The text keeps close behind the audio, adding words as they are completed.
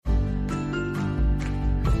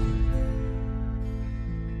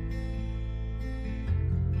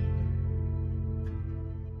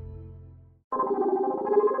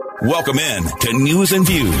Welcome in to News and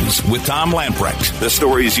Views with Tom Lamprecht. The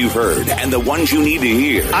stories you've heard and the ones you need to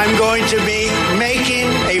hear. I'm going to be making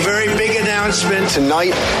a very big announcement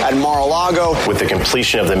tonight at Mar-a-Lago. With the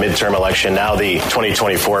completion of the midterm election, now the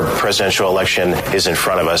 2024 presidential election is in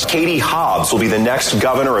front of us. Katie Hobbs will be the next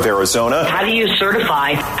governor of Arizona. How do you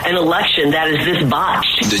certify an election that is this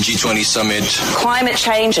botched? The G20 summit. Climate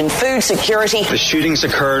change and food security. The shootings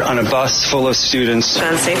occurred on a bus full of students.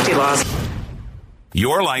 And safety laws.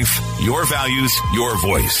 Your life, your values, your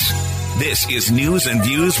voice. This is News and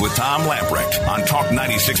Views with Tom Lamprecht on Talk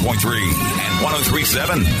 96.3 and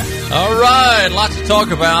 103.7. All right, lots to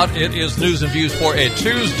talk about. It is News and Views for a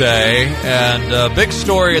Tuesday, and big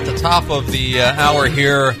story at the top of the hour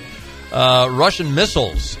here. Russian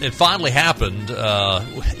missiles. It finally happened.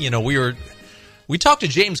 We talked to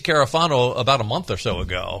James Carafano about a month or so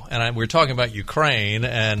ago, and we were talking about Ukraine,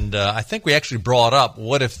 and I think we actually brought up,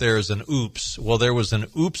 what if there's an oops? Well, there was an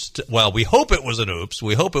oops. We hope it was an oops.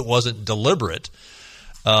 We hope it wasn't deliberate.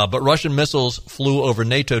 But Russian missiles flew over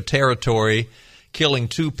NATO territory, killing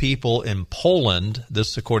 2 people in Poland.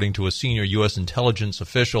 This, according to a senior U.S. intelligence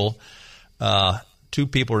official. 2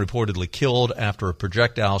 people reportedly killed after a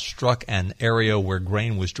projectile struck an area where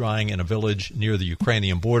grain was drying in a village near the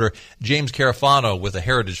Ukrainian border. James Carafano with the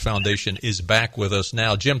Heritage Foundation is back with us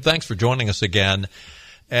now. Jim, thanks for joining us again.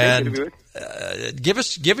 And give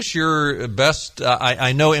us your best.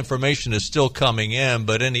 I know information is still coming in,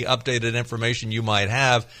 but any updated information you might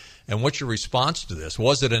have, and what's your response to this?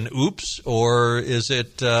 Was it an oops, or is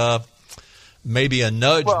it maybe a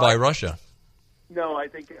nudge by Russia? No, I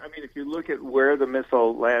mean, if you look at where the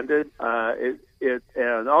missile landed,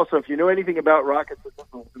 and also if you know anything about rockets,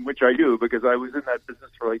 which I do because I was in that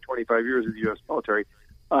business for like 25 years in the U.S. military,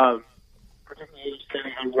 particularly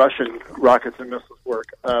understanding how Russian rockets and missiles work,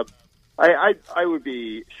 I would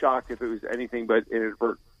be shocked if it was anything but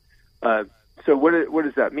inadvertent. So what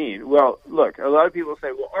does that mean? Well, look, a lot of people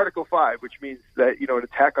say, well, Article 5, which means that, an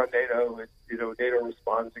attack on NATO, NATO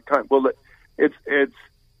responds in kind. Well, it's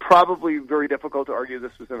probably very difficult to argue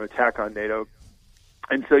this was an attack on NATO.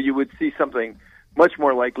 And so you would see something much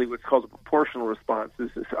more likely what's called a proportional response. This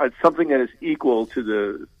is something that is equal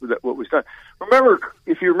to what was done. Remember,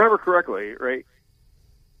 if you remember correctly, right,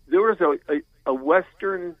 there was a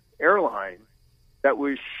Western airline that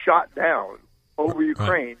was shot down over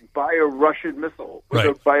Ukraine by a Russian missile,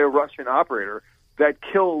 by a Russian operator that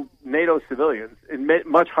killed NATO civilians in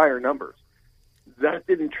much higher numbers. That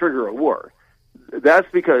didn't trigger a war. That's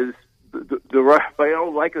because, by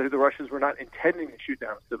all likelihood, the Russians were not intending to shoot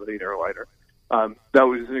down a civilian airliner. That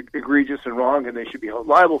was egregious and wrong, and they should be held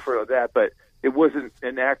liable for that, but it wasn't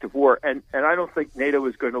an act of war. And I don't think NATO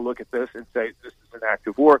is going to look at this and say this is an act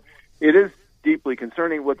of war. It is deeply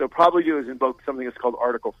concerning. What they'll probably do is invoke something that's called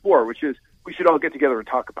Article 4, which is we should all get together and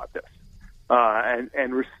talk about this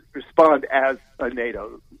and respond as a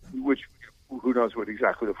NATO, which who knows what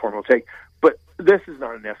exactly the form will take. But this is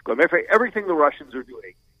not an escalation. Everything the Russians are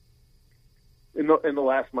doing in the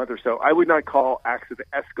last month or so, I would not call acts of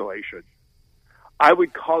escalation. I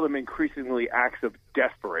would call them increasingly acts of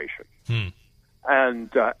desperation.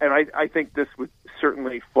 And I think this would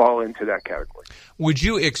certainly fall into that category. Would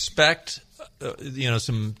you expect,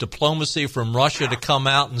 some diplomacy from Russia to come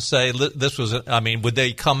out and say this was? Would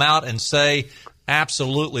they come out and say,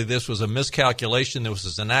 absolutely, this was a miscalculation, this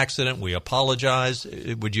was an accident, we apologize?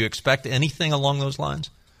 Would you expect anything along those lines?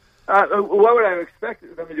 What would I expect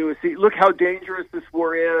them to do is see, look how dangerous this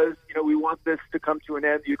war is. We want this to come to an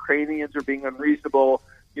end. The Ukrainians are being unreasonable.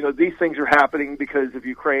 These things are happening because of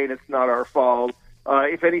Ukraine. It's not our fault.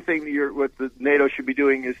 If anything, what the NATO should be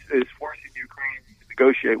doing is forcing Ukraine to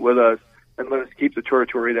negotiate with us and let us keep the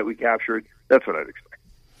territory that we captured. That's what I'd expect.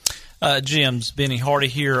 Jim's Benny Hardy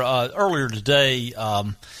here. Earlier today,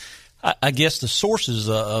 I guess the sources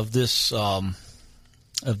of this,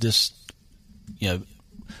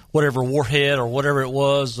 whatever warhead or whatever it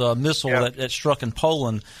was, missile that struck in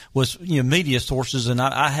Poland was, media sources, and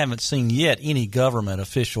I haven't seen yet any government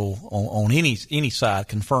official on any side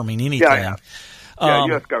confirming anything.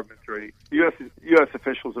 U.S. government's already, U.S.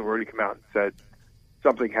 officials have already come out and said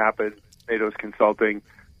something happened. NATO's consulting.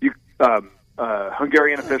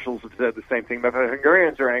 Hungarian officials have said the same thing. But the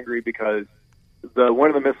Hungarians are angry because one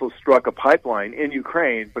of the missiles struck a pipeline in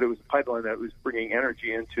Ukraine, but it was a pipeline that was bringing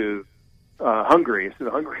energy into Hungary. So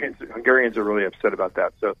the Hungarians are really upset about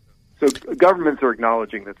that. So governments are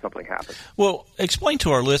acknowledging that something happened. Well, explain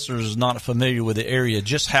to our listeners not familiar with the area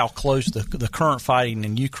just how close the current fighting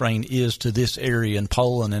in Ukraine is to this area in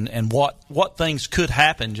Poland, and what things could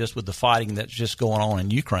happen just with the fighting that's just going on in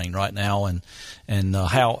Ukraine right now, and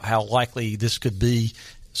how likely this could be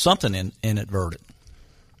something inadvertent.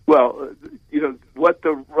 Well, what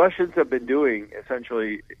the Russians have been doing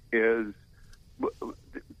essentially is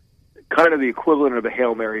kind of the equivalent of a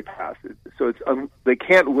Hail Mary pass. So they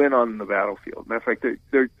can't win on the battlefield. Matter of fact,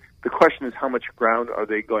 the question is how much ground are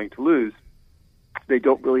they going to lose? They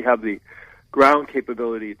don't really have the ground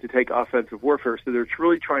capability to take offensive warfare, so they're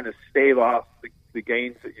really trying to stave off the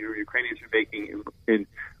gains that Ukrainians are making in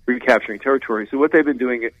recapturing territory. So what they've been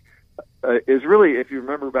doing is really, if you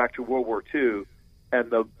remember back to World War II and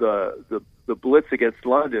the blitz against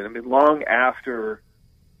London, I mean, long after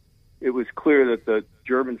it was clear that the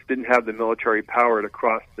Germans didn't have the military power to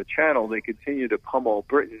cross the Channel, they continued to pummel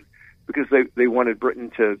Britain because they wanted Britain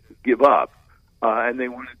to give up, and they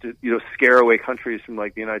wanted to scare away countries from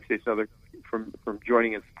like the United States and other from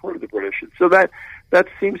joining in support of the British. And so that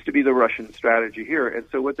seems to be the Russian strategy here. And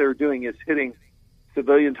so what they're doing is hitting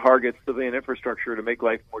civilian targets, civilian infrastructure to make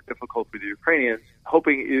life more difficult for the Ukrainians,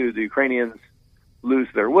 hoping either the Ukrainians lose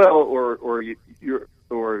their will or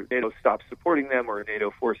NATO stops supporting them, or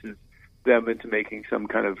NATO forces them into making some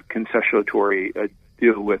kind of concessionatory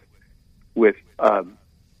deal with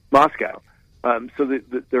Moscow. So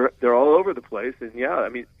they're all over the place, and I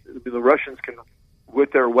mean, the Russians can,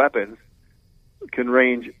 with their weapons, can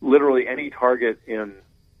range literally any target in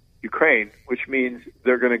Ukraine, which means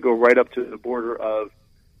they're going to go right up to the border of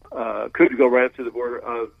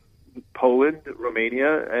Poland,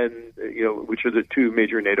 Romania, and which are the two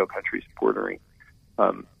major NATO countries bordering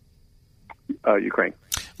Ukraine.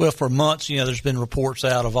 Well, for months, there's been reports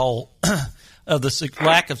out of all of the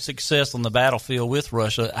lack of success on the battlefield with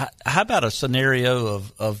Russia. How about a scenario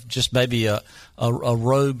of just maybe a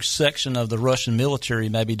rogue section of the Russian military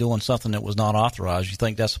maybe doing something that was not authorized? You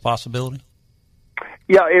think that's a possibility?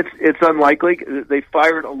 Yeah, it's unlikely. They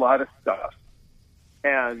fired a lot of stuff,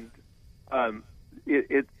 and and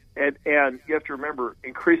you have to remember,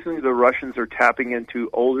 increasingly the Russians are tapping into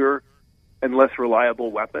older and less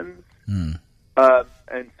reliable weapons.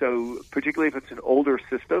 And so, particularly if it's an older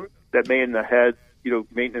system that may in the head,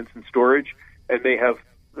 maintenance and storage, and may have,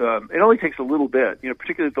 it only takes a little bit,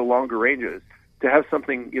 particularly at the longer ranges, to have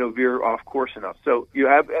something, veer off course enough. So you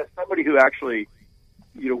have, as somebody who actually,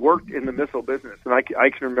 worked in the missile business, and I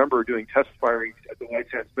can remember doing test firing at the White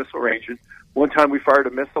Sands Missile Range, and one time we fired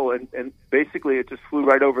a missile, and basically it just flew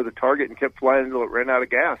right over the target and kept flying until it ran out of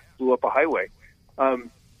gas, flew up a highway.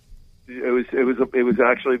 It was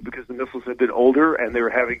actually because the missiles had been older and they were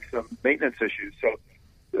having some maintenance issues. So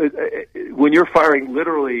when you're firing,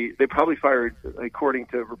 literally, they probably fired, according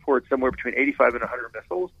to reports, somewhere between 85 and 100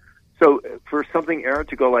 missiles. So for something errant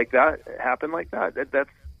to go like that, happen like that's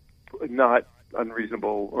not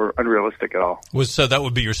unreasonable or unrealistic at all. So that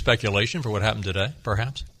would be your speculation for what happened today,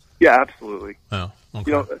 perhaps? Yeah, absolutely. Oh,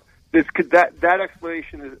 okay. That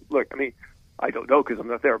explanation is, look, I mean, I don't know because I'm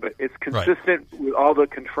not there, but it's consistent with all the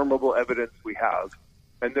confirmable evidence we have,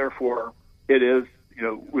 and therefore it is,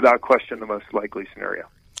 without question, the most likely scenario.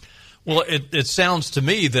 Well, it sounds to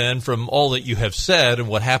me then, from all that you have said and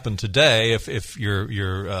what happened today, if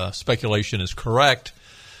your speculation is correct,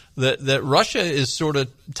 that Russia is sort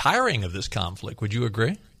of tiring of this conflict. Would you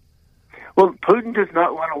agree? Well, Putin does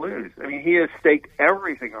not want to lose. I mean, he has staked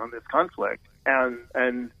everything on this conflict,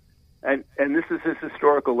 and this is his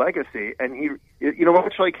historical legacy. And he,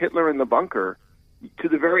 much like Hitler in the bunker, to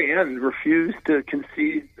the very end refused to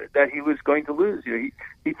concede that he was going to lose.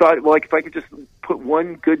 He thought, well, like, if I could just put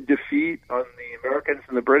one good defeat on the Americans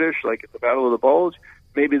and the British, like at the Battle of the Bulge,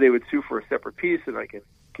 maybe they would sue for a separate peace, and I can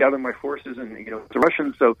gather my forces and the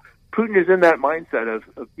Russians. So Putin is in that mindset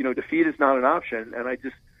of defeat is not an option,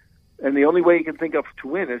 and the only way he can think of to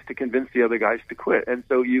win is to convince the other guys to quit. And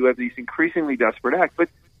so you have these increasingly desperate acts, but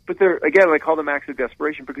they're, again, I call them acts of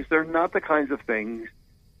desperation because they're not the kinds of things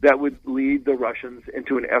that would lead the Russians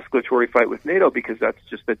into an escalatory fight with NATO, because that's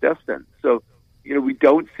just a death sentence. So, we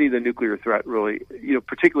don't see the nuclear threat really,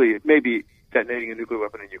 particularly maybe detonating a nuclear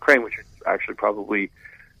weapon in Ukraine, which would actually probably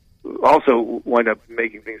also wind up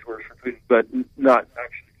making things worse for Putin, but not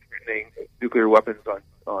actually threatening nuclear weapons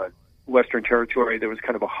on Western territory. There was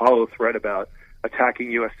kind of a hollow threat about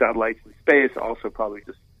attacking U.S. satellites in space, also probably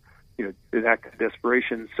just an act of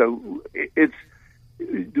desperation. So it's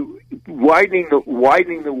widening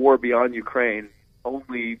the war beyond Ukraine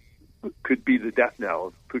only could be the death knell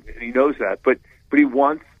of Putin, and he knows that. But he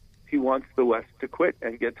wants the West to quit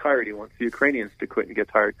and get tired. He wants the Ukrainians to quit and get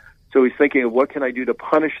tired. So he's thinking of, what can I do to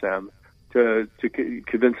punish them, to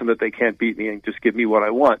convince them that they can't beat me and just give me what I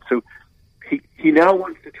want. So he now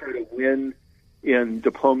wants to try to win in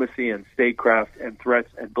diplomacy and statecraft and threats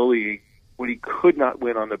and bullying what he could not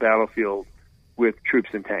win on the battlefield with troops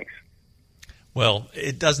and tanks. Well,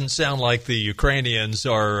 it doesn't sound like the Ukrainians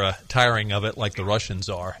are tiring of it like the Russians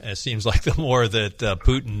are. It seems like the more that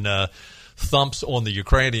Putin thumps on the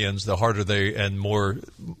Ukrainians, the harder they and more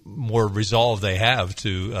resolve they have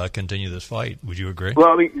to continue this fight. Would you agree? Well,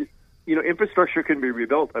 I mean, infrastructure can be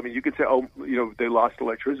rebuilt. I mean, you could say, they lost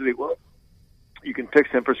electricity. Well, you can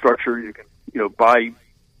fix infrastructure. You can, buy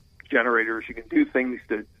generators. You can do things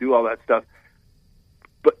to do all that stuff.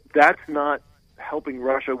 But that's not helping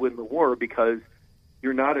Russia win the war, because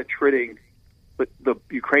you're not attriting the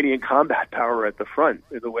Ukrainian combat power at the front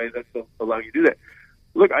in the way that's allowing you to do that.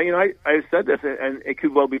 Look, I said this, and it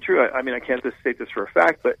could well be true. I mean, I can't just state this for a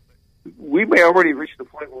fact, but we may already reach the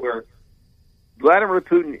point where Vladimir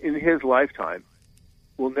Putin, in his lifetime,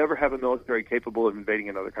 will never have a military capable of invading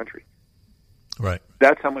another country. Right.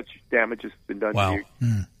 That's how much damage has been done to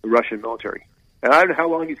the Russian military. And I don't know how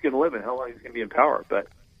long he's going to live and how long he's going to be in power, but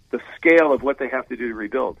the scale of what they have to do to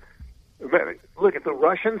rebuild. Look, if the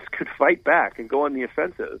Russians could fight back and go on the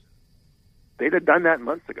offensive, they'd have done that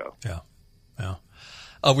months ago. Yeah.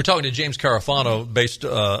 We're talking to James Carafano.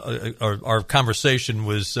 Our conversation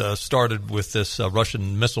was started with this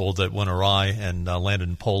Russian missile that went awry and landed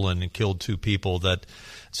in Poland and killed 2 people. That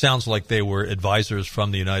sounds like they were advisors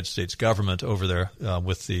from the United States government over there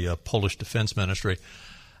with the Polish Defense Ministry.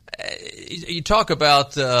 You talk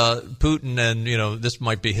about Putin, and this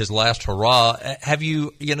might be his last hurrah. Have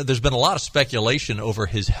you? There's been a lot of speculation over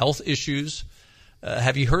his health issues.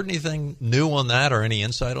 Have you heard anything new on that, or any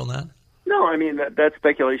insight on that? No, I mean that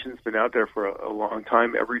speculation's been out there for a long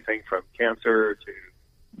time. Everything from cancer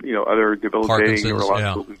to other debilitating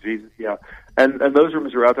neurological diseases. Yeah, and those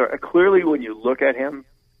rumors are out there. Clearly, when you look at him,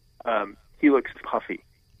 he looks puffy,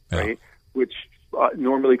 right? Which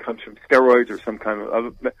normally comes from steroids or some kind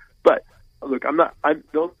of. But look, I'm not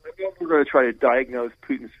going to try to diagnose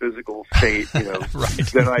Putin's physical state.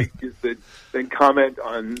 Right. Then comment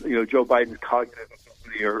on Joe Biden's cognitive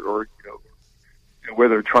ability or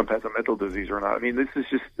whether Trump has a mental disease or not. I mean, this is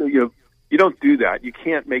just you don't do that. You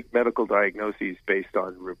can't make medical diagnoses based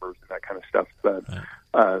on rumors and that kind of stuff. But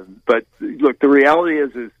look, the reality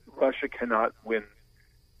is Russia cannot win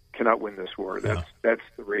this war. That's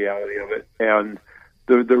the reality of it. And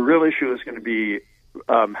the real issue is going to be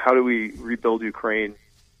how do we rebuild Ukraine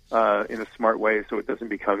in a smart way so it doesn't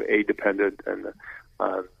become aid dependent and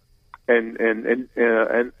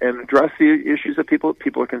address the issues that people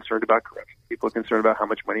are concerned about. Corruption. People are concerned about how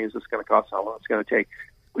much money is this going to cost, how long it's going to take.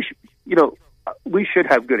 We should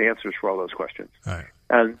have good answers for all those questions. Right.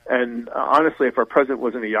 And honestly, if our president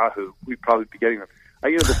wasn't a Yahoo, we'd probably be getting them.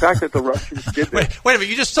 The fact that the Russians did this. Wait a minute!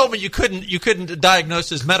 You just told me you couldn't diagnose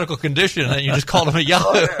his medical condition, and you just called him a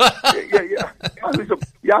Yahoo. Yeah.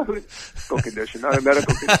 Yahoo's medical condition, not a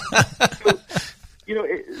medical condition. So,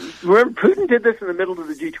 remember, Putin did this in the middle of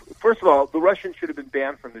the G20. First of all, the Russians should have been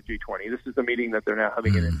banned from the G20. This is the meeting that they're now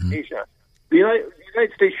having in Indonesia. The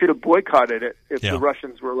United States should have boycotted it if the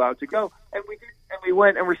Russians were allowed to go, and we did. And we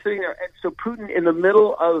went, and we're sitting there. And so Putin, in the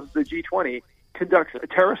middle of the G20, conducts a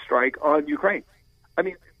terror strike on Ukraine. I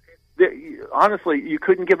mean, honestly, you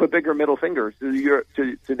couldn't give a bigger middle finger to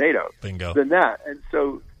NATO than that. And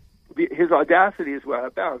so his audacity is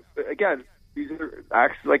without bounds. But again, these are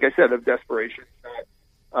acts, like I said, of desperation, not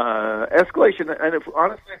escalation. And if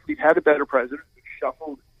we'd had a better president who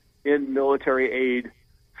shuffled in military aid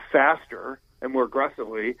faster and more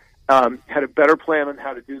aggressively, had a better plan on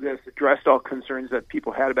how to do this, addressed all concerns that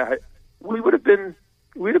people had about it, we'd have been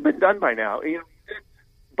done by now.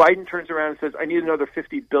 Biden turns around and says, I need another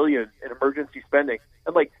 $50 billion in emergency spending,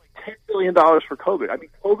 and like $10 billion for COVID. I mean,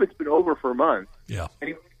 COVID's been over for a month. Yeah.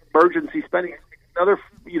 And emergency spending, another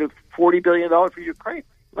 $40 billion for Ukraine.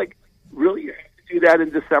 Like, really, you have to do that in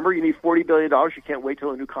December? You need $40 billion. You can't wait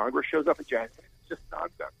till a new Congress shows up in January. It's just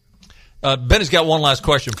nonsense. Ben has got one last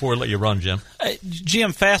question before we let you run, Jim.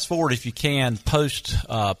 Jim, fast forward if you can, post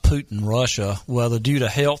Putin Russia, whether due to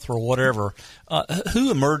health or whatever,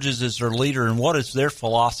 who emerges as their leader, and what is their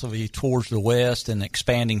philosophy towards the West and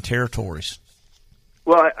expanding territories?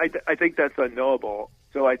 Well, I think that's unknowable.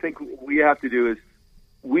 So I think what we have to do is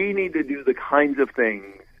we need to do the kinds of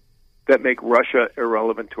things that make Russia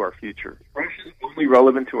irrelevant to our future. Russia's only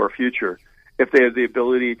relevant to our future if they have the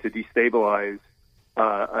ability to destabilize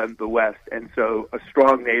the West. And so a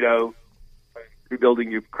strong NATO,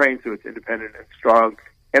 rebuilding Ukraine so it's independent and strong,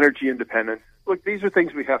 energy independence. Look, these are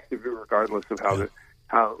things we have to do regardless of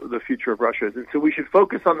how the future of Russia is. And so we should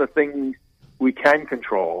focus on the things we can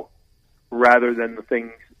control rather than the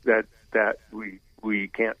things that we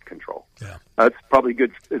can't control. Yeah. That's probably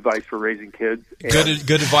good advice for raising kids.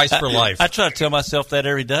 Good advice for life. I try to tell myself that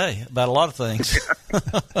every day about a lot of things.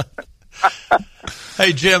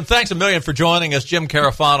 Hey, Jim, thanks a million for joining us. Jim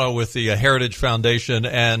Carafano with the Heritage Foundation.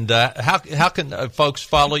 And how can folks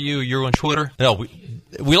follow you? You're on Twitter? No,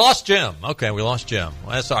 we lost Jim. Okay, we lost Jim.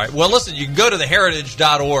 Well, that's all right. Well, listen, you can go to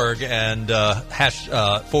theheritage.org and /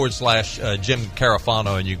 Jim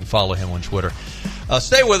Carafano, and you can follow him on Twitter.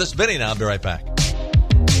 Stay with us. Benny and I'll be right back.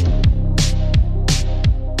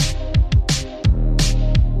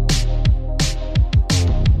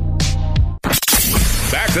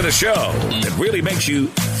 Back to the show that really makes you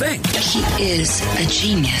think. He is a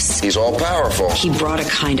genius. He's all powerful. He brought a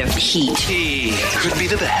kind of heat. He could be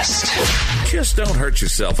the best. Just don't hurt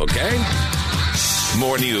yourself, okay?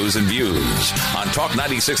 More news and views on Talk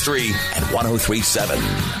 96.3 and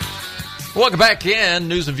 103.7. Welcome back in.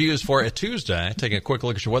 News and views for a Tuesday. Taking a quick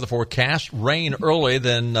look at your weather forecast. Rain early,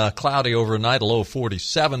 then cloudy overnight, a low of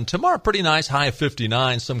 47. Tomorrow, pretty nice, high of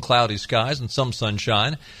 59. Some cloudy skies and some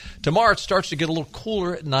sunshine. Tomorrow, it starts to get a little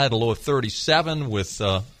cooler at night, a low of 37 with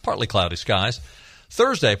partly cloudy skies.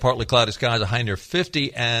 Thursday, partly cloudy skies, a high near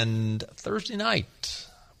 50. And Thursday night,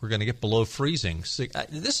 we're going to get below freezing.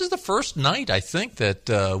 This is the first night, I think,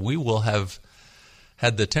 that we will have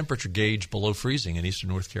had the temperature gauge below freezing in eastern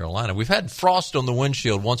North Carolina. We've had frost on the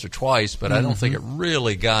windshield once or twice, but I don't think it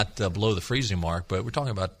really got below the freezing mark. But we're talking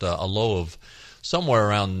about a low of somewhere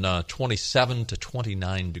around 27 to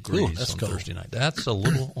 29 degrees on Thursday night. That's a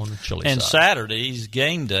little on the chilly side. And Saturday's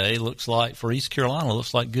game day looks like, for East Carolina,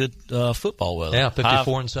 looks like good football weather. Yeah,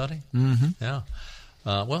 54 and sunny. Mm-hmm. Yeah.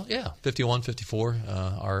 51,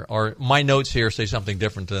 54. My notes here say something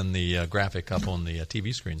different than the graphic up on the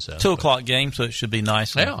TV screen says. 2 o'clock game, so it should be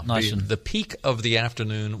nice. The peak of the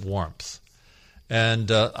afternoon warmth. And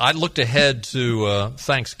I looked ahead to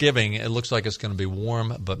Thanksgiving. It looks like it's going to be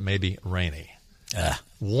warm, but maybe rainy.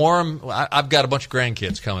 Warm. I've got a bunch of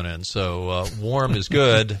grandkids coming in, so warm is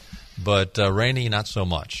good, but rainy, not so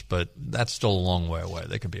much. But that's still a long way away.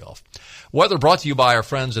 They could be off. Weather brought to you by our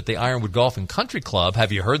friends at the Ironwood Golf and Country Club.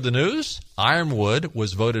 Have you heard the news? Ironwood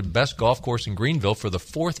was voted best golf course in Greenville for the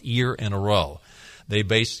 4th year in a row. They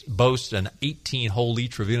boast an 18-hole Lee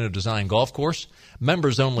Trevino design golf course,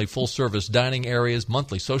 members-only full-service dining areas,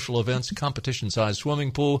 monthly social events, competition-sized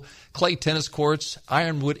swimming pool, clay tennis courts.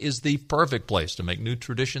 Ironwood is the perfect place to make new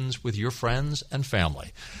traditions with your friends and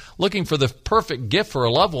family. Looking for the perfect gift for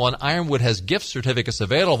a loved one, Ironwood has gift certificates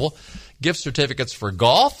available. Gift certificates for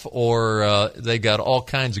golf, or they got all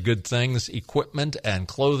kinds of good things, equipment and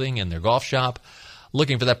clothing in their golf shop.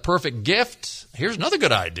 Looking for that perfect gift? Here's another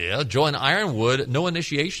good idea. Join Ironwood, no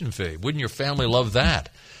initiation fee. Wouldn't your family love that?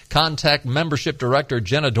 Contact Membership Director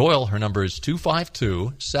Jenna Doyle. Her number is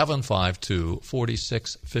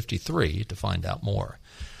 252-752-4653 to find out more.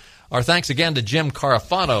 Our thanks again to Jim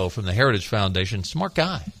Carafano from the Heritage Foundation. Smart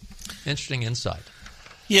guy. Interesting insight.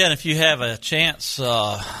 Yeah, and if you have a chance,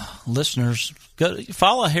 listeners,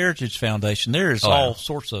 follow Heritage Foundation. There is all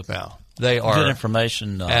sorts of they are good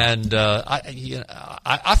information. And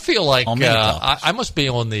I feel like I must be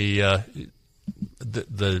on the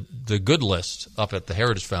good list up at the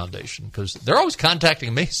Heritage Foundation, because they're always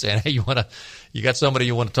contacting me saying, "Hey, you got somebody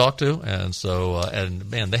you want to talk to?" And so,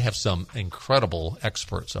 and man, they have some incredible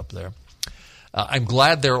experts up there. I'm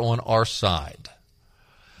glad they're on our side.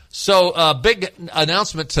 So, big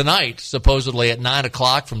announcement tonight, supposedly at 9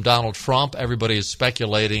 o'clock from Donald Trump. Everybody is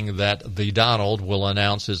speculating that the Donald will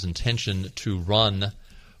announce his intention to run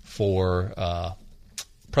for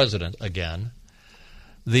president again.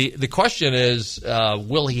 The question is,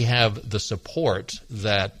 will he have the support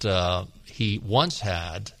that he once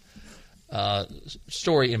had?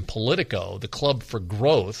 Story in Politico, the Club for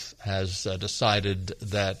Growth has decided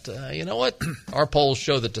that, you know what, our polls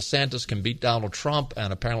show that DeSantis can beat Donald Trump,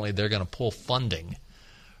 and apparently they're going to pull funding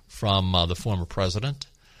from the former president.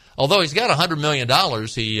 Although he's got $100 million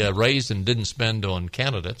he raised and didn't spend on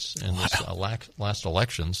candidates in this last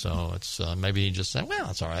election, so it's maybe he just said, well,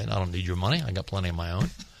 it's all right, I don't need your money, I got plenty of my own.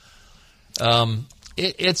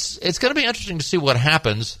 It's going to be interesting to see what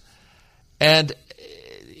happens, and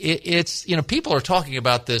it's, you know, people are talking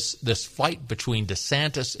about this fight between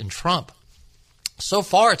DeSantis and Trump. So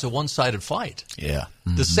far, it's a one-sided fight. Yeah.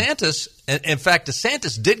 Mm-hmm. DeSantis, in fact,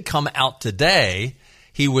 DeSantis did come out today.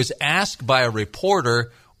 He was asked by a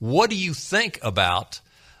reporter, what do you think about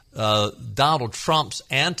Donald Trump's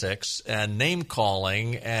antics and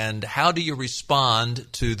name-calling, and how do you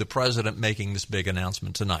respond to the president making this big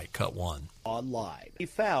announcement tonight? Cut one. online. He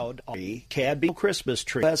found a Cadby Christmas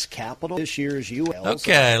tree. U.S. Capitol this year's U.S.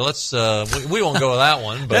 Okay, let's. We won't go with that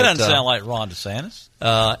one. But, that doesn't sound like Ron DeSantis.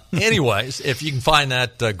 Anyways, if you can find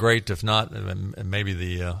that, great. If not, maybe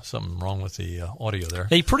the something wrong with the audio there.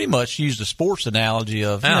 He pretty much used a sports analogy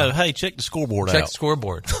of, hey, check the scoreboard out. Check the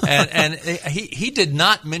scoreboard. and he did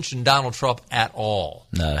not mention Donald Trump at all.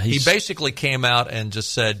 No, he basically came out and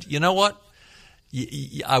just said, you know what?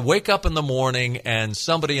 I wake up in the morning and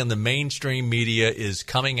somebody in the mainstream media is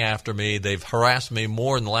coming after me. They've harassed me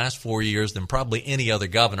more in the last 4 years than probably any other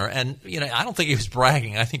governor. And, I don't think he was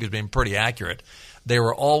bragging. I think he was being pretty accurate. They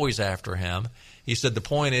were always after him. He said the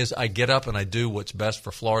point is I get up and I do what's best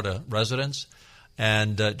for Florida residents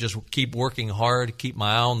and just keep working hard, keep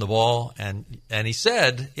my eye on the ball. And he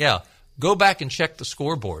said, go back and check the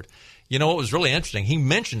scoreboard. You know what was really interesting? He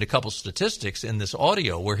mentioned a couple statistics in this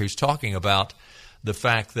audio where he was talking about the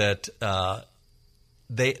fact that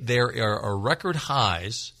there are record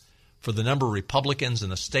highs for the number of Republicans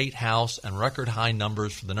in the state House and record high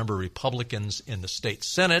numbers for the number of Republicans in the state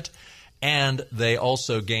Senate, and they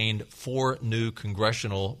also gained 4 new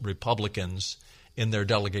congressional Republicans in their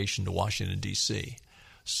delegation to Washington, D.C.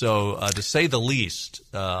 So to say the least,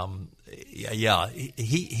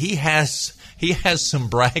 he has some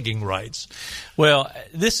bragging rights. Well,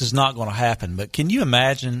 this is not going to happen, but can you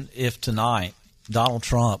imagine if tonight Donald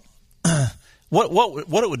Trump, what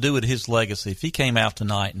it would do with his legacy if he came out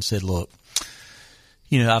tonight and said, look,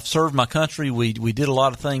 I've served my country. We did a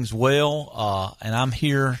lot of things well, and I'm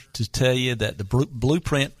here to tell you that the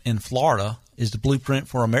blueprint in Florida is the blueprint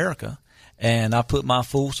for America, and I put my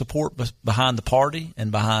full support behind the party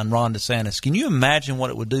and behind Ron DeSantis. Can you imagine what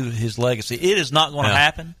it would do to his legacy? It is not going to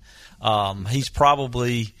happen. He's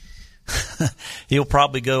probably... he'll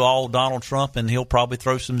probably go all Donald Trump, and he'll probably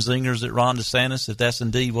throw some zingers at Ron DeSantis if that's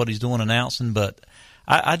indeed what he's doing announcing. But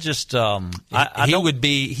he would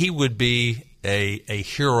be a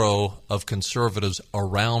hero of conservatives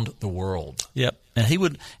around the world. Yep, and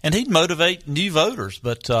he'd motivate new voters.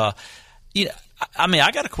 But I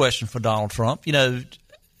got a question for Donald Trump. To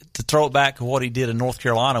throw it back to what he did in North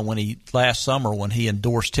Carolina last summer when he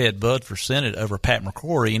endorsed Ted Budd for Senate over Pat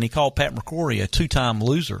McCrory, and he called Pat McCrory a 2-time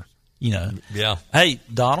loser. Hey,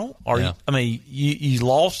 Donald, you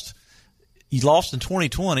lost in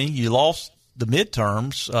 2020. You lost the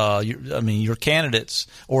midterms. Your candidates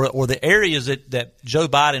or the areas that Joe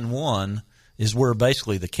Biden won is where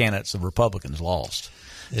basically the candidates of Republicans lost.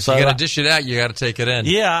 If you're going to dish it out, you got to take it in.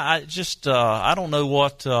 Yeah, I don't know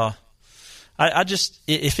what.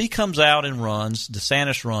 If he comes out and runs,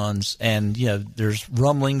 DeSantis runs, and there's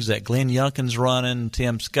rumblings that Glenn Youngkin's running,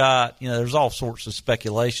 Tim Scott, there's all sorts of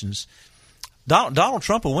speculations. Donald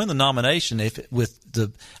Trump will win the nomination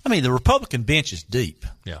the Republican bench is deep.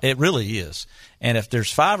 Yeah. It really is. And if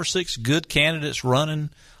there's 5 or 6 good candidates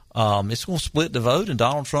running, it's going to split the vote, and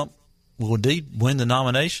Donald Trump will indeed win the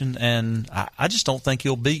nomination. And I just don't think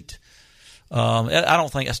he'll beat. I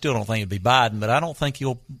still don't think it'll be Biden, but I don't think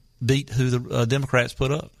he'll beat who the Democrats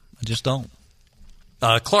put up. I just don't.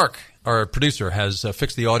 Clark, our producer, has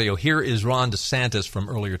fixed the audio. Here is Ron DeSantis from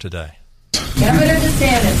earlier today. Governor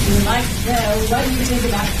DeSantis, we would like to know what do you think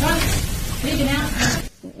about Trump's big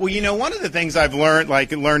announcement? Well, one of the things I've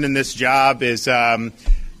learned in this job is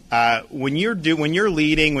when you're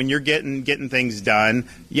leading, when you're getting things done,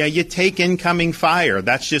 you take incoming fire.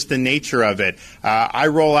 That's just the nature of it. I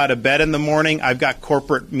roll out of bed in the morning. I've got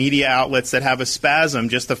corporate media outlets that have a spasm,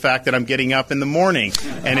 just the fact that I'm getting up in the morning,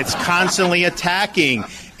 and it's constantly attacking.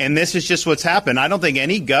 And this is just what's happened. I don't think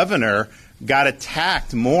any governor got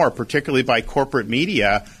attacked more, particularly by corporate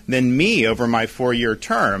media, than me over my 4-year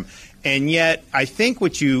term. And yet, I think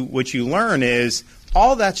what you learn is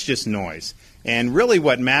all that's just noise. And really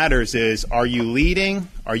what matters is, are you leading?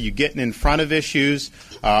 Are you getting in front of issues?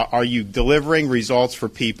 Are you delivering results for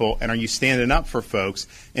people? And are you standing up for folks?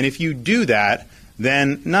 And if you do that,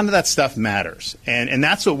 then none of that stuff matters. And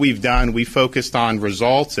that's what we've done. We focused on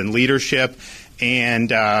results and leadership.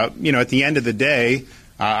 And, at the end of the day,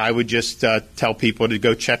 I would just tell people to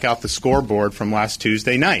go check out the scoreboard from last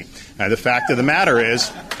Tuesday night. The fact of the matter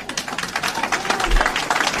is,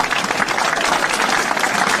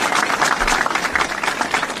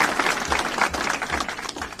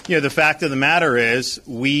 the fact of the matter is,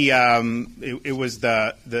 it was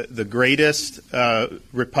the greatest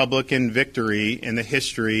Republican victory in the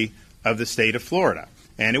history of the state of Florida.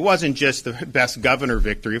 And it wasn't just the best governor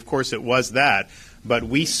victory. Of course, it was that. But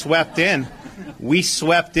we swept in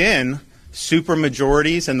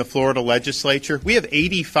supermajorities in the Florida legislature. We have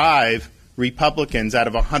 85 Republicans out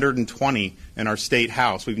of 120 in our state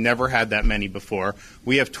house. We've never had that many before.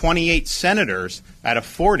 We have 28 senators out of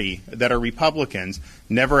 40 that are Republicans.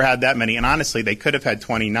 Never had that many. And honestly, they could have had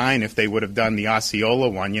 29 if they would have done the Osceola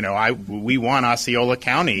one. We won Osceola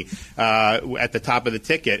County at the top of the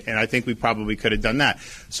ticket, and I think we probably could have done that.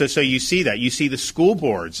 So you see that. You see the school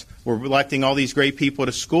boards. We're electing all these great people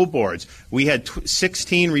to school boards. We had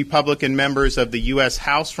 16 Republican members of the U.S.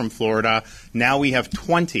 House from Florida. Now we have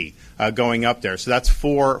 20 going up there. So that's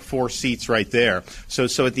four seats right there.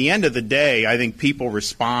 So at the end of the day, I think people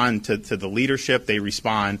respond to the leadership. They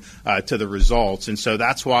respond to the results. And so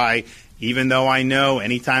that's why, even though I know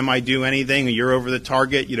anytime I do anything, you're over the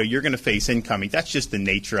target, you're going to face incoming. That's just the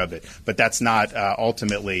nature of it. But that's not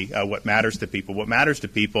ultimately what matters to people. What matters to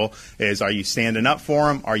people is, are you standing up for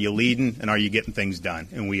them? Are you leading? And are you getting things done?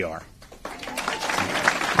 And we are.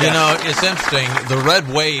 It's interesting. The red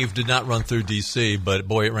wave did not run through D.C., but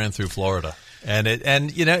boy, it ran through Florida.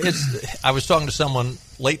 I was talking to someone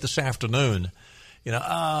late this afternoon.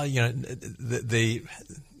 The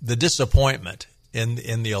disappointment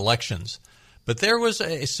in the elections, but there was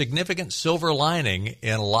a significant silver lining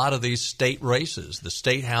in a lot of these state races, the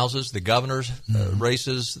state houses, the governor's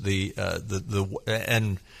races,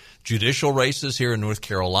 and judicial races here in North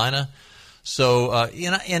Carolina. So,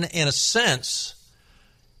 in a sense,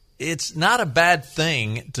 it's not a bad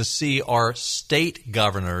thing to see our state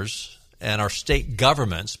governors and our state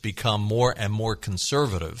governments become more and more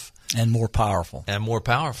conservative. And more powerful.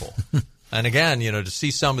 And again, to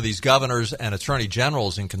see some of these governors and attorney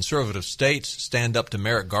generals in conservative states stand up to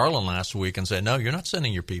Merrick Garland last week and say, no, you're not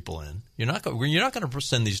sending your people in. You're not going to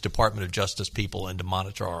send these Department of Justice people in to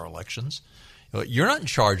monitor our elections. You're not in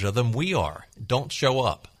charge of them. We are. Don't show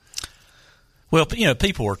up. Well,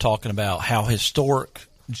 people were talking about how historic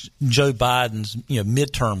Joe Biden's,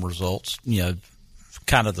 midterm results,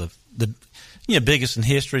 kind of the biggest in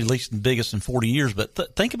history, at least the biggest in 40 years.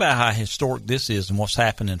 But think about how historic this is and what's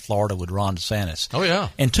happened in Florida with Ron DeSantis. Oh, yeah.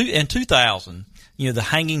 In 2000, the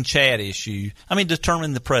hanging Chad issue,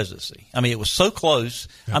 determined the presidency. It was so close.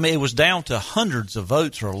 Yeah. It was down to hundreds of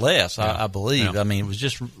votes or less, I believe. Yeah. It was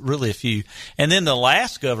just really a few. And then the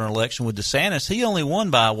last governor election with DeSantis, he only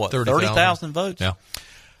won by, 30,000 votes? Yeah.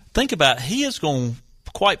 Think about it. He is going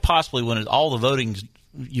quite possibly, when all the voting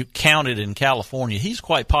you counted in California, he's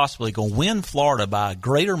quite possibly going to win Florida by a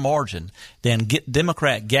greater margin than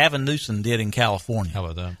Democrat Gavin Newsom did in California. How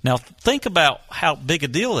about that? Now, think about how big a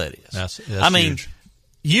deal that is. That's huge.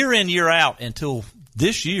 Year in, year out, until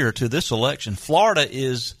this year, to this election, Florida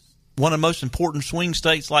is one of the most important swing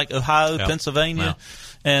states like Ohio, Pennsylvania. Yeah.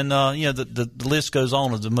 And, the list goes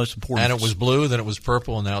on of the most important. And it was blue, then it was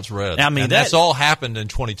purple, and now it's red. And that's all happened in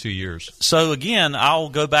 22 years. So, again, I'll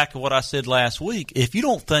go back to what I said last week. If you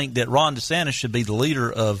don't think that Ron DeSantis should be the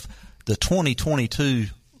leader of the 2022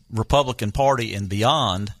 Republican Party and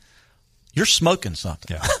beyond, you're smoking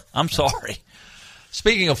something. Yeah. I'm sorry.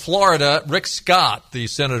 Speaking of Florida, Rick Scott, the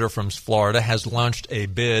senator from Florida, has launched a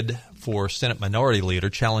bid for Senate Minority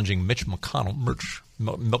Leader, challenging Milquetoast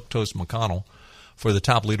McConnell for the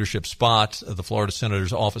top leadership spot. The Florida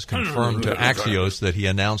Senator's office confirmed to Axios that he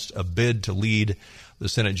announced a bid to lead the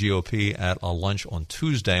Senate GOP at a lunch on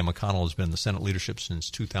Tuesday. McConnell has been in the Senate leadership since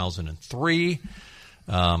 2003.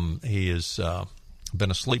 He has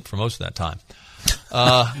been asleep for most of that time.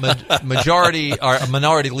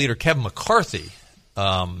 Minority Leader Kevin McCarthy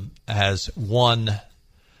has won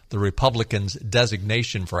the Republicans'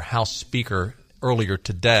 designation for House Speaker earlier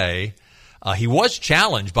today. He was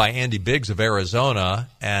challenged by Andy Biggs of Arizona,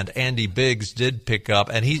 and Andy Biggs did pick up.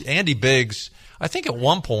 And Andy Biggs, I think at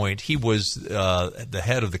one point he was the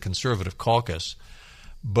head of the Conservative Caucus,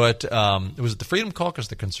 but was it the Freedom Caucus,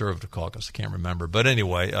 the Conservative Caucus? I can't remember. But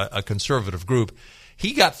anyway, a conservative group.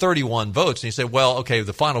 He got 31 votes, and he said, well, okay,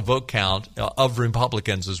 the final vote count of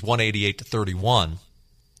Republicans is 188 to 31.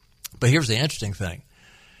 But here's the interesting thing.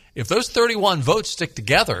 If those 31 votes stick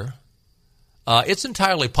together, it's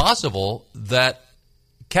entirely possible that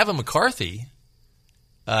Kevin McCarthy,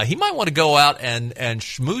 he might want to go out and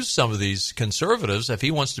schmooze some of these conservatives if he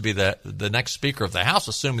wants to be the next Speaker of the House,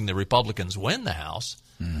 assuming the Republicans win the House.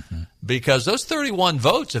 Mm-hmm. Because those 31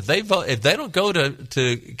 votes, if they don't go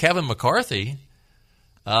to Kevin McCarthy,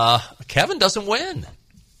 Kevin doesn't win.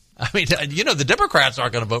 The Democrats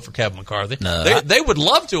aren't going to vote for Kevin McCarthy. No, they would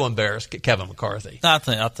love to embarrass Kevin McCarthy. I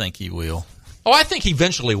think he will. Oh, I think he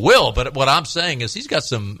eventually will, but what I'm saying is he's got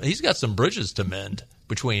some bridges to mend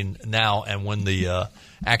between now and when the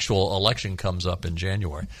actual election comes up in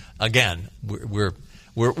January. Again, we're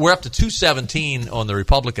We're up to 217 on the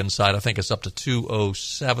Republican side. I think it's up to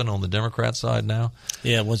 207 on the Democrat side now.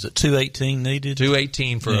 Yeah, was it 218 needed?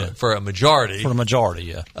 218 for a majority. For a majority,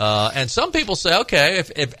 yeah. And some people say, okay,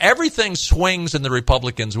 if everything swings in the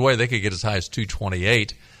Republicans' way, they could get as high as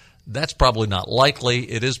 228. That's probably not likely.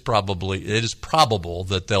 It is probable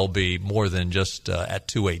that they'll be more than just at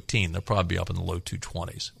 218. They'll probably be up in the low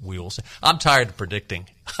 220s. We will see. I'm tired of predicting.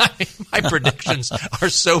 My predictions are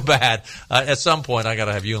so bad. At some point, I got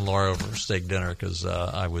to have you and Laura over for steak dinner because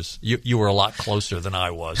you were a lot closer than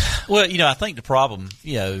I was. Well, I think the problem,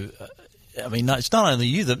 it's not only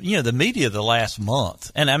you. The media the last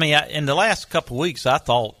month, and in the last couple of weeks, I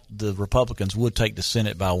thought the Republicans would take the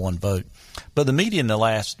Senate by one vote. But the media in the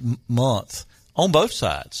last month, on both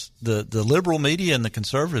sides, the liberal media and the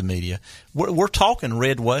conservative media, we're talking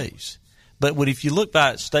red waves. But if you look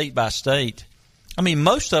by state,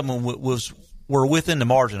 most of them were within the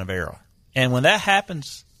margin of error. And when that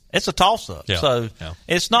happens, it's a toss-up. Yeah. So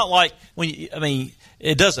it's not like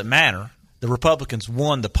it doesn't matter. The Republicans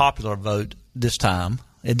won the popular vote this time.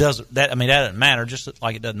 It doesn't. That doesn't matter. Just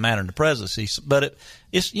like it doesn't matter in the presidency. But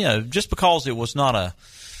it's just because it was not a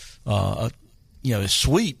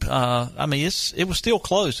sweep. It was still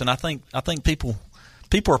close, and I think people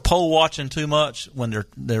are poll watching too much when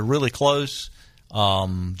they're really close.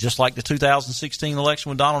 Just like the 2016 election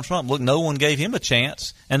with Donald Trump. Look, no one gave him a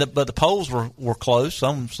chance, but the polls were close.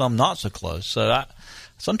 Some not so close. So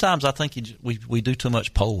sometimes I think we do too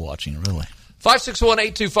much poll watching. Really.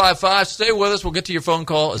 561-8255. Stay with us. We'll get to your phone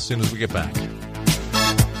call as soon as we get back.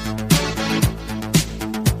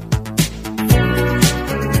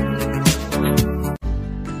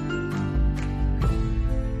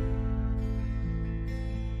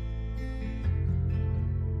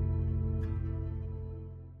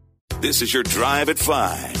 This is your Drive at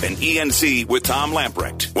 5 and ENC with Tom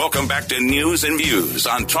Lamprecht. Welcome back to News and Views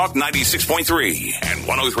on Talk 96.3 and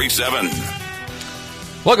 103.7.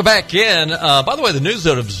 Welcome back in. By the way, the News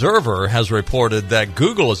and Observer has reported that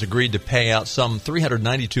Google has agreed to pay out some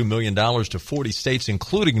 $392 million to 40 states,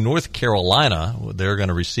 including North Carolina. They're going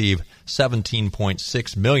to receive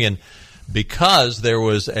 $17.6 million because there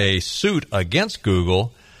was a suit against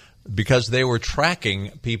Google because they were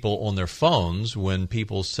tracking people on their phones when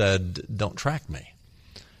people said, don't track me.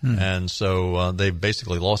 And so they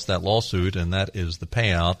basically lost that lawsuit, and that is the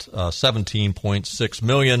payout, $17.6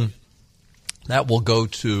 million. That will go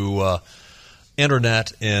to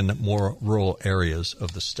internet in more rural areas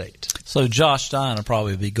of the state. So Josh Stein will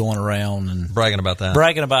probably be going around and bragging about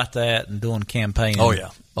that and doing campaigning. Oh, yeah.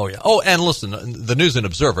 Oh, and listen, the News and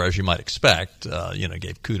Observer, as you might expect,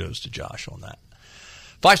 gave kudos to Josh on that.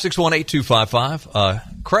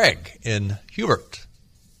 561-8255. Craig in Hubert.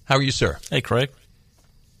 How are you, sir? Hey, Craig.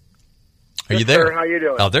 Are you there? Sir, how you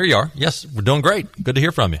doing? Oh, there you are. Yes, we're doing great. Good to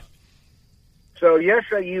hear from you. So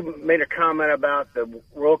yesterday you made a comment about the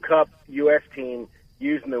World Cup U.S. team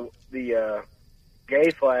using the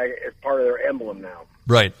gay flag as part of their emblem now.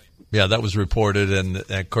 Right. Yeah, that was reported, and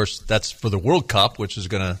of course that's for the World Cup, which is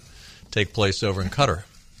going to take place over in Qatar.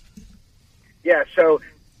 Yeah, so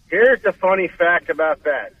here's the funny fact about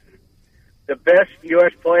that. The best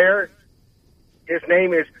U.S. player, his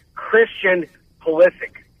name is Christian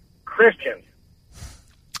Pulisic. Christian.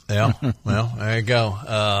 Yeah, well, there you go.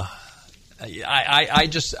 I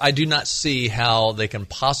do not see how they can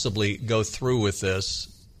possibly go through with this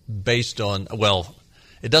based on, well,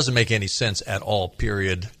 it doesn't make any sense at all,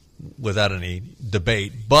 period, without any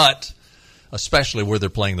debate. But especially where they're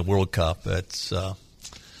playing the World Cup, it's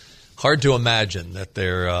hard to imagine that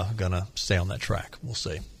they're going to stay on that track. We'll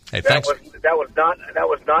see. Hey, thanks. That was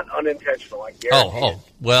not unintentional. I guarantee.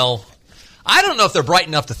 Well, I don't know if they're bright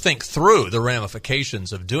enough to think through the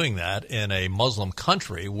ramifications of doing that in a Muslim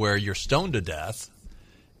country where you're stoned to death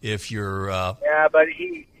if you're... Yeah, but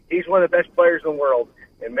he's one of the best players in the world,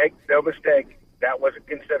 and make no mistake, that was a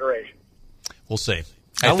consideration. We'll see.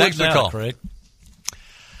 Hey, thanks for the call. Craig.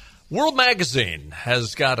 World Magazine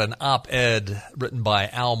has got an op-ed written by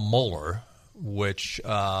Al Mohler, which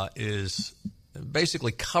is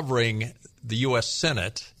basically covering the U.S.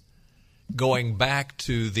 Senate going back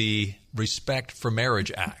to the Respect for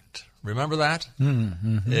Marriage Act. Remember that?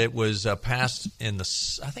 Mm-hmm. It was passed in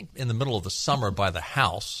the middle of the summer by the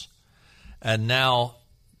House, and now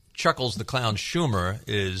Chuckles the Clown Schumer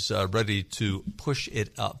is ready to push it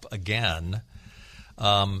up again.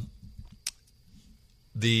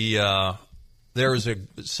 There is a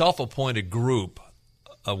self-appointed group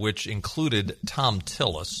which included Tom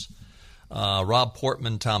Tillis, Rob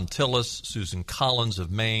Portman, Tom Tillis, Susan Collins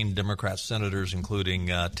of Maine, Democrat senators including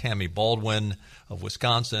Tammy Baldwin of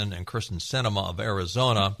Wisconsin and Kristen Sinema of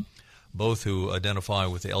Arizona, both who identify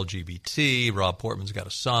with the LGBT. Rob Portman's got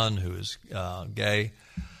a son who is gay.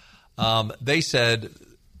 They said,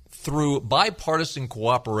 through bipartisan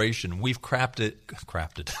cooperation, we've crafted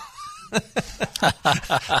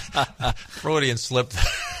Freudian slip.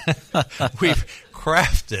 We've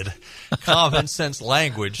crafted common sense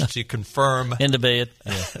language to confirm. In the bed.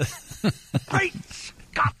 Right.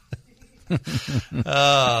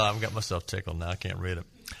 I've got myself tickled now. I can't read it.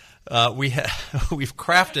 We've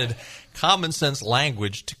crafted common sense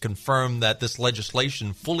language to confirm that this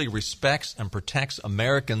legislation fully respects and protects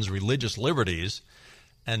Americans' religious liberties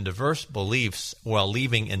and diverse beliefs while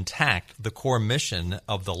leaving intact the core mission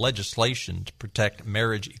of the legislation to protect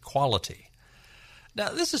marriage equality. Now,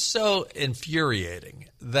 this is so infuriating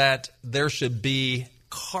that there should be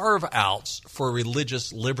carve-outs for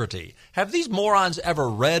religious liberty. Have these morons ever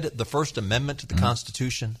read the First Amendment to the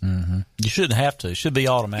Constitution? Mm-hmm. You shouldn't have to. It should be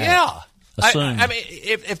automatic. Yeah. Assumed. I mean,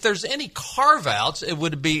 if there's any carve-outs, it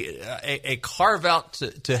would be a carve-out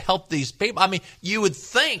to help these people. I mean, you would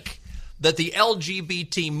think that the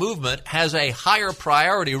LGBT movement has a higher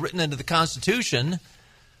priority written into the Constitution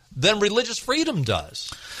than religious freedom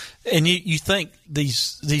does. And you think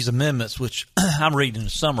these amendments, which I'm reading a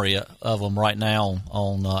summary of them right now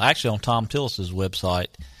on actually on Tom Tillis's website,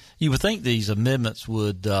 you would think these amendments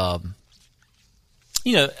would, I'm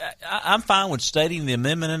fine with stating the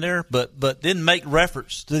amendment in there, but didn't make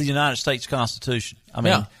reference to the United States Constitution. I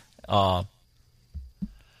mean,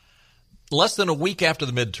 less than a week after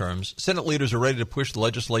the midterms, Senate leaders are ready to push the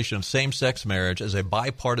legislation of same-sex marriage as a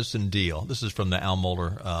bipartisan deal. This is from the Al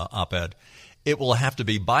Mohler op-ed. It will have to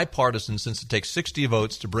be bipartisan since it takes 60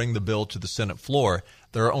 votes to bring the bill to the Senate floor.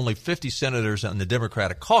 There are only 50 senators in the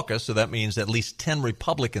Democratic caucus, so that means at least 10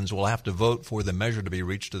 Republicans will have to vote for the measure to be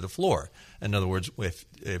reached to the floor. In other words,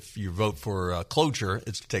 if you vote for cloture,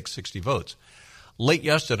 it takes 60 votes. Late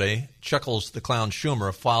yesterday, Chuckles the Clown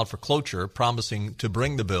Schumer filed for cloture, promising to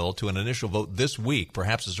bring the bill to an initial vote this week,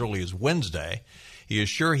 perhaps as early as Wednesday. He is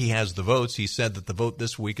sure he has the votes. He said that the vote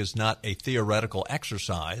this week is not a theoretical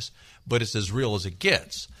exercise, but it's as real as it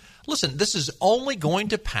gets. Listen, this is only going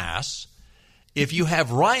to pass if you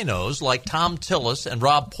have rhinos like Tom Tillis and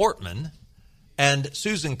Rob Portman and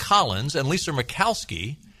Susan Collins and Lisa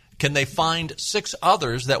Murkowski. Can they find 6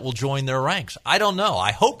 others that will join their ranks? I don't know.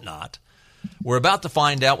 I hope not. We're about to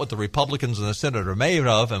find out what the Republicans in the Senate are made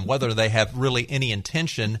of and whether they have really any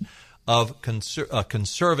intention of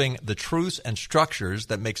conserving the truths and structures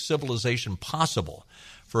that make civilization possible.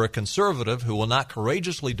 For a conservative who will not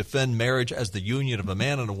courageously defend marriage as the union of a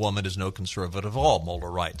man and a woman is no conservative at all,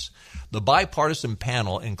 Mohler writes. The bipartisan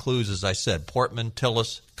panel includes, as I said, Portman,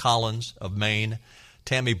 Tillis, Collins of Maine,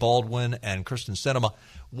 Tammy Baldwin, and Kristen Sinema.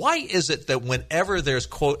 Why is it that whenever there's,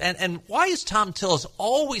 quote, and why is Tom Tillis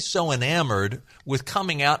always so enamored with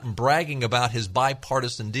coming out and bragging about his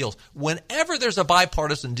bipartisan deals? Whenever there's a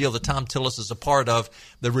bipartisan deal that Tom Tillis is a part of,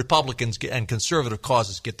 the Republicans and conservative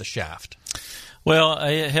causes get the shaft. Well,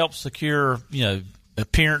 it helps secure,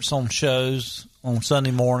 appearance on shows on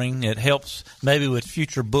Sunday morning. It helps maybe with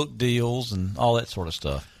future book deals and all that sort of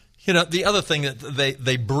stuff. The other thing that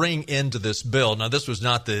they bring into this bill, now this was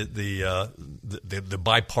not the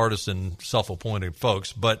bipartisan self-appointed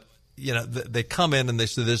folks, but they come in and they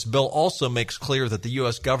say this bill also makes clear that the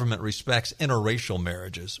U.S. government respects interracial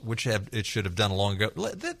marriages, which it should have done long ago.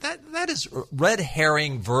 That is red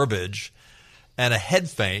herring verbiage and a head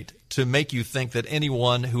feint to make you think that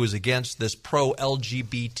anyone who is against this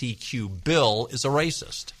pro-LGBTQ bill is a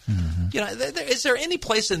racist. Mm-hmm. Is there any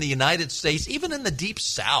place in the United States, even in the Deep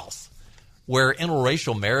South, where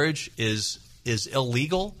interracial marriage is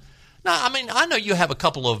illegal? Now, I mean, I know you have a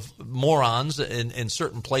couple of morons in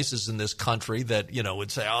certain places in this country that,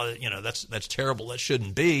 would say, oh, that's terrible, that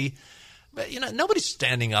shouldn't be. But, nobody's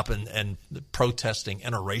standing up and protesting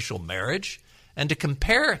interracial marriage. And to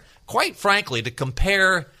compare, quite frankly,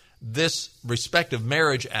 this Respective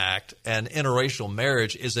Marriage Act and interracial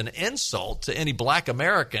marriage is an insult to any black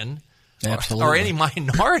American or any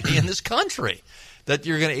minority in this country, that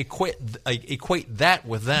you're going to equate that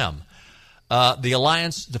with them. The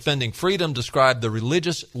Alliance Defending Freedom described the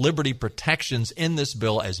religious liberty protections in this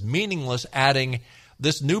bill as meaningless, adding,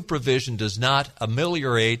 this new provision does not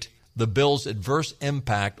ameliorate the bill's adverse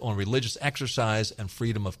impact on religious exercise and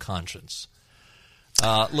freedom of conscience.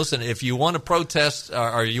 Listen, if you want to protest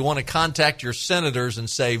or you want to contact your senators and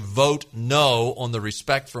say vote no on the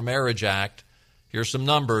Respect for Marriage Act, here's some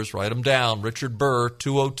numbers. Write them down. Richard Burr,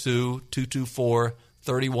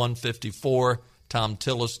 202-224-3154. Tom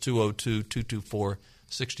Tillis,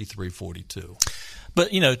 202-224-6342. But,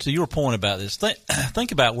 to your point about this,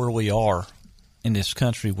 think about where we are in this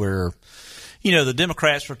country where, the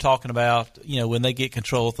Democrats are talking about, when they get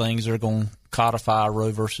control of things, they're going to codify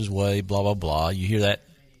Roe versus Wade, blah, blah, blah. You hear that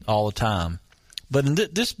all the time. But in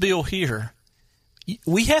this bill here,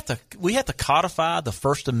 we have to codify the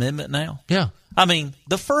First Amendment now. Yeah. I mean,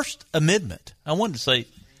 the First Amendment. I wanted to say,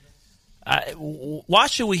 why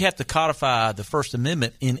should we have to codify the First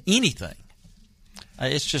Amendment in anything?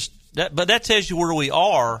 It's just that, but that tells you where we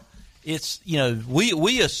are. It's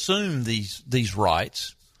we assume these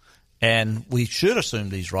rights, and we should assume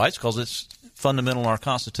these rights because it's fundamental in our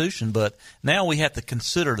Constitution. But now we have to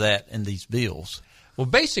consider that in these bills. Well,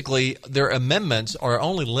 basically, their amendments are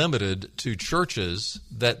only limited to churches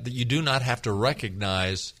that you do not have to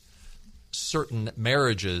recognize certain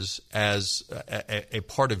marriages as a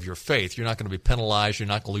part of your faith. You're not going to be penalized. You're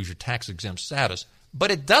not going to lose your tax-exempt status.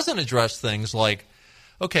 But it doesn't address things like,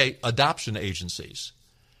 okay, adoption agencies.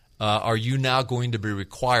 Are you now going to be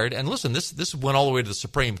required? And listen, this went all the way to the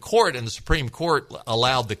Supreme Court, and the Supreme Court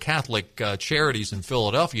allowed the Catholic charities in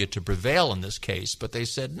Philadelphia to prevail in this case. But they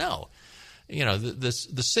said no.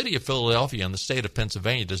 The city of Philadelphia and the state of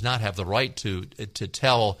Pennsylvania does not have the right to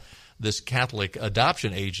tell this Catholic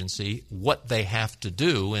adoption agency what they have to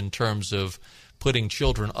do in terms of putting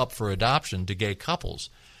children up for adoption to gay couples.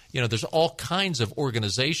 There's all kinds of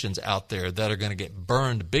organizations out there that are going to get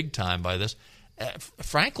burned big time by this.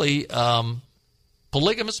 Frankly,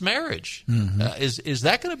 polygamous marriage, is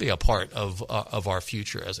that going to be a part of our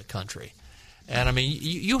future as a country? And I mean,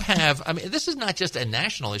 you have, this is not just a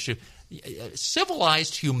national issue.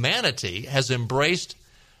 Civilized humanity has embraced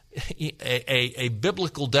a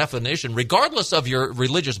biblical definition, regardless of your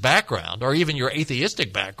religious background or even your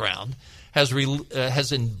atheistic background, has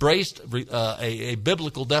embraced a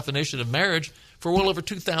biblical definition of marriage for well over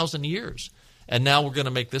 2,000 years. And now we're going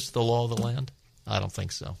to make this the law of the land? I don't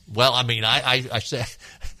think so. Well, I mean, I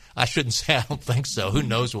shouldn't say I don't think so. Who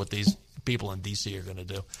knows what these people in D.C. are going to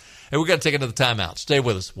do? Hey, we're going to take another timeout. Stay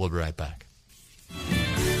with us. We'll be right back.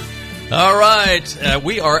 All right.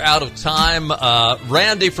 We are out of time.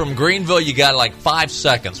 Randy from Greenville, you got like 5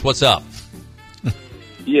 seconds. What's up?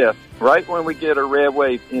 Yeah. Right when we get a red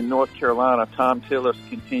wave in North Carolina, Tom Tillis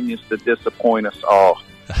continues to disappoint us all.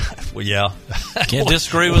 Well, yeah. Can't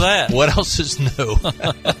disagree with that. What else is new?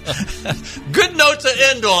 Good note to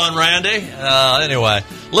end on, Randy. Anyway,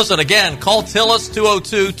 listen, again, call Tillis,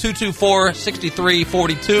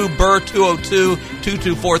 202-224-6342, Burr,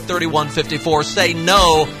 202-224-3154. Say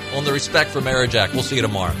no on the Respect for Marriage Act. We'll see you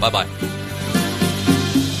tomorrow. Bye-bye.